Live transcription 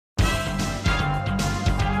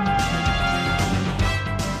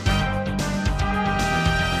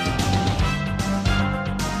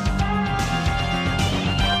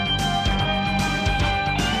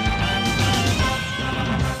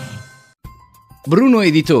Bruno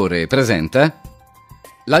Editore presenta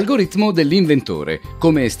L'Algoritmo dell'Inventore,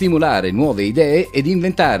 come stimolare nuove idee ed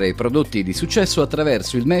inventare prodotti di successo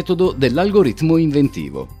attraverso il metodo dell'algoritmo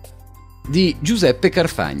inventivo di Giuseppe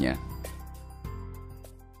Carfagna.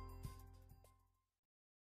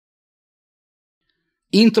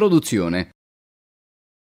 Introduzione.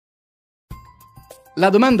 La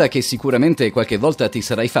domanda che sicuramente qualche volta ti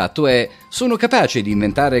sarai fatto è: sono capace di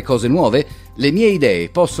inventare cose nuove? Le mie idee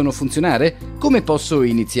possono funzionare? Come posso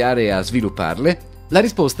iniziare a svilupparle? La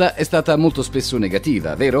risposta è stata molto spesso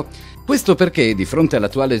negativa, vero? Questo perché, di fronte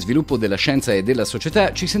all'attuale sviluppo della scienza e della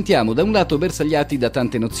società, ci sentiamo da un lato bersagliati da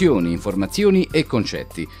tante nozioni, informazioni e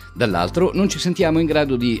concetti, dall'altro non ci sentiamo in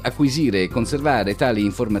grado di acquisire e conservare tali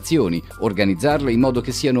informazioni, organizzarle in modo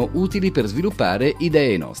che siano utili per sviluppare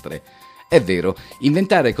idee nostre. È vero,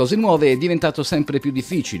 inventare cose nuove è diventato sempre più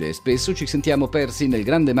difficile e spesso ci sentiamo persi nel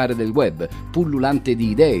grande mare del web, pullulante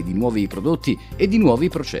di idee, di nuovi prodotti e di nuovi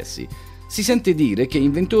processi. Si sente dire che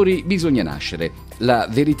inventori bisogna nascere. La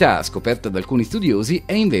verità, scoperta da alcuni studiosi,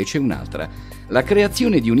 è invece un'altra. La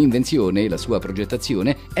creazione di un'invenzione e la sua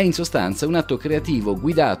progettazione è in sostanza un atto creativo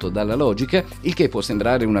guidato dalla logica, il che può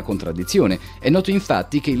sembrare una contraddizione. È noto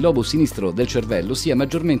infatti che il lobo sinistro del cervello sia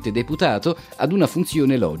maggiormente deputato ad una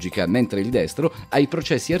funzione logica, mentre il destro ai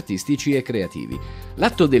processi artistici e creativi.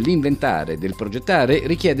 L'atto dell'inventare e del progettare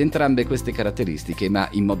richiede entrambe queste caratteristiche, ma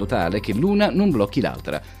in modo tale che l'una non blocchi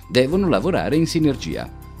l'altra. Devono lavorare in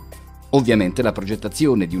sinergia. Ovviamente la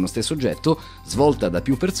progettazione di uno stesso oggetto, svolta da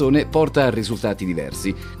più persone, porta a risultati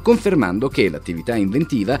diversi, confermando che l'attività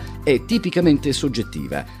inventiva è tipicamente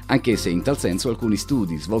soggettiva, anche se in tal senso alcuni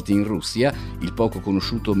studi svolti in Russia, il poco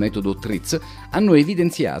conosciuto metodo TRIZ, hanno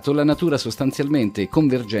evidenziato la natura sostanzialmente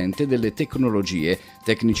convergente delle tecnologie.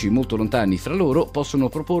 Tecnici molto lontani fra loro possono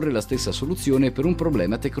proporre la stessa soluzione per un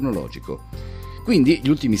problema tecnologico. Quindi gli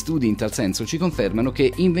ultimi studi in tal senso ci confermano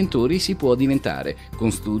che inventori si può diventare, con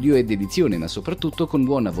studio e dedizione, ma soprattutto con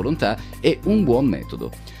buona volontà e un buon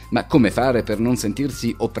metodo. Ma come fare per non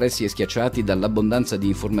sentirsi oppressi e schiacciati dall'abbondanza di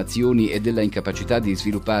informazioni e della incapacità di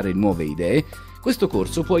sviluppare nuove idee? Questo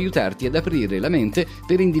corso può aiutarti ad aprire la mente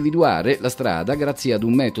per individuare la strada grazie ad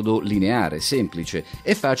un metodo lineare, semplice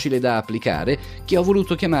e facile da applicare che ho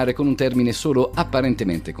voluto chiamare con un termine solo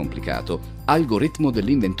apparentemente complicato: algoritmo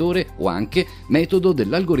dell'inventore o anche metodo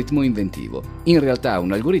dell'algoritmo inventivo. In realtà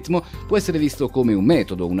un algoritmo può essere visto come un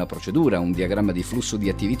metodo, una procedura, un diagramma di flusso di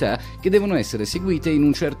attività che devono essere seguite in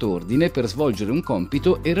un certo ordine per svolgere un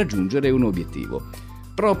compito e raggiungere un obiettivo.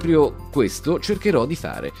 Proprio questo cercherò di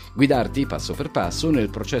fare, guidarti passo per passo nel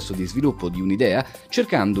processo di sviluppo di un'idea,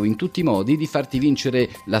 cercando in tutti i modi di farti vincere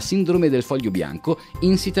la sindrome del foglio bianco,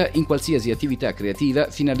 insita in qualsiasi attività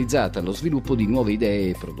creativa finalizzata allo sviluppo di nuove idee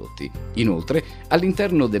e prodotti. Inoltre,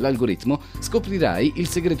 all'interno dell'algoritmo scoprirai il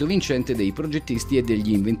segreto vincente dei progettisti e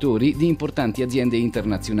degli inventori di importanti aziende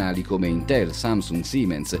internazionali come Intel, Samsung,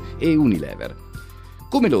 Siemens e Unilever.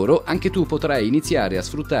 Come loro, anche tu potrai iniziare a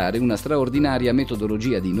sfruttare una straordinaria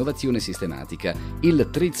metodologia di innovazione sistematica, il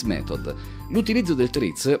TRIZ Method. L'utilizzo del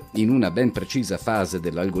TRIZ, in una ben precisa fase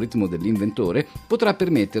dell'algoritmo dell'inventore, potrà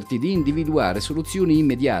permetterti di individuare soluzioni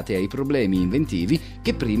immediate ai problemi inventivi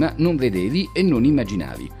che prima non vedevi e non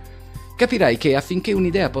immaginavi. Capirai che affinché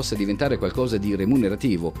un'idea possa diventare qualcosa di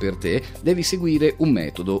remunerativo per te, devi seguire un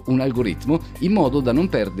metodo, un algoritmo, in modo da non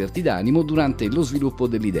perderti d'animo durante lo sviluppo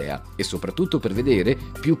dell'idea e soprattutto per vedere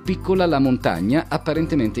più piccola la montagna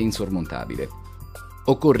apparentemente insormontabile.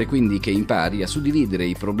 Occorre quindi che impari a suddividere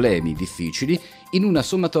i problemi difficili in una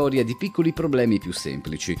sommatoria di piccoli problemi più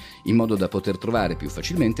semplici, in modo da poter trovare più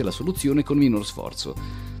facilmente la soluzione con minor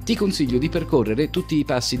sforzo. Ti consiglio di percorrere tutti i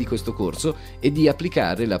passi di questo corso e di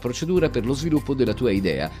applicare la procedura per lo sviluppo della tua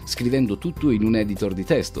idea, scrivendo tutto in un editor di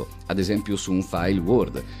testo, ad esempio su un file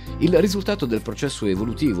Word. Il risultato del processo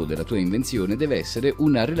evolutivo della tua invenzione deve essere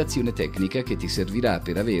una relazione tecnica che ti servirà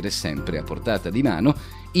per avere sempre a portata di mano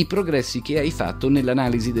i progressi che hai fatto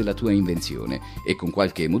nell'analisi della tua invenzione e con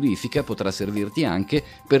qualche modifica potrà servirti anche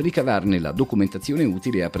per ricavarne la documentazione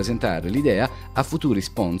utile a presentare l'idea a futuri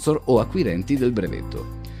sponsor o acquirenti del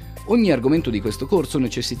brevetto. Ogni argomento di questo corso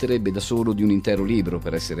necessiterebbe da solo di un intero libro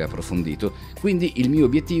per essere approfondito, quindi il mio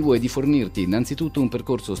obiettivo è di fornirti innanzitutto un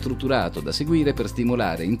percorso strutturato da seguire per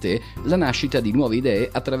stimolare in te la nascita di nuove idee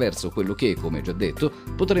attraverso quello che, come già detto,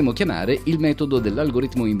 potremmo chiamare il metodo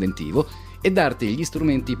dell'algoritmo inventivo e darti gli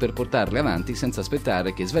strumenti per portarle avanti senza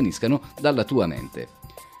aspettare che svaniscano dalla tua mente.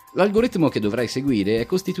 L'algoritmo che dovrai seguire è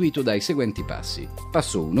costituito dai seguenti passi.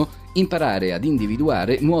 Passo 1. Imparare ad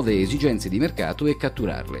individuare nuove esigenze di mercato e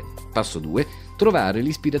catturarle. Passo 2. trovare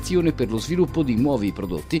l'ispirazione per lo sviluppo di nuovi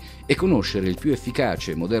prodotti e conoscere il più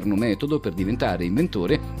efficace e moderno metodo per diventare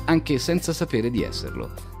inventore anche senza sapere di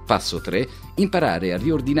esserlo. Passo 3. Imparare a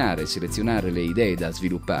riordinare e selezionare le idee da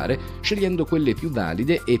sviluppare, scegliendo quelle più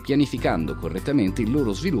valide e pianificando correttamente il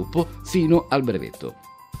loro sviluppo fino al brevetto.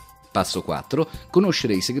 Passo 4.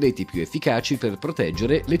 Conoscere i segreti più efficaci per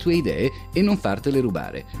proteggere le tue idee e non fartele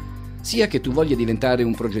rubare. Sia che tu voglia diventare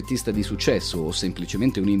un progettista di successo o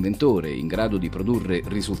semplicemente un inventore in grado di produrre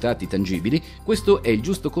risultati tangibili, questo è il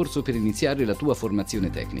giusto corso per iniziare la tua formazione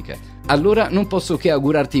tecnica. Allora non posso che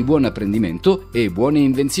augurarti buon apprendimento e buone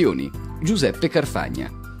invenzioni. Giuseppe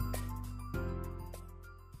Carfagna.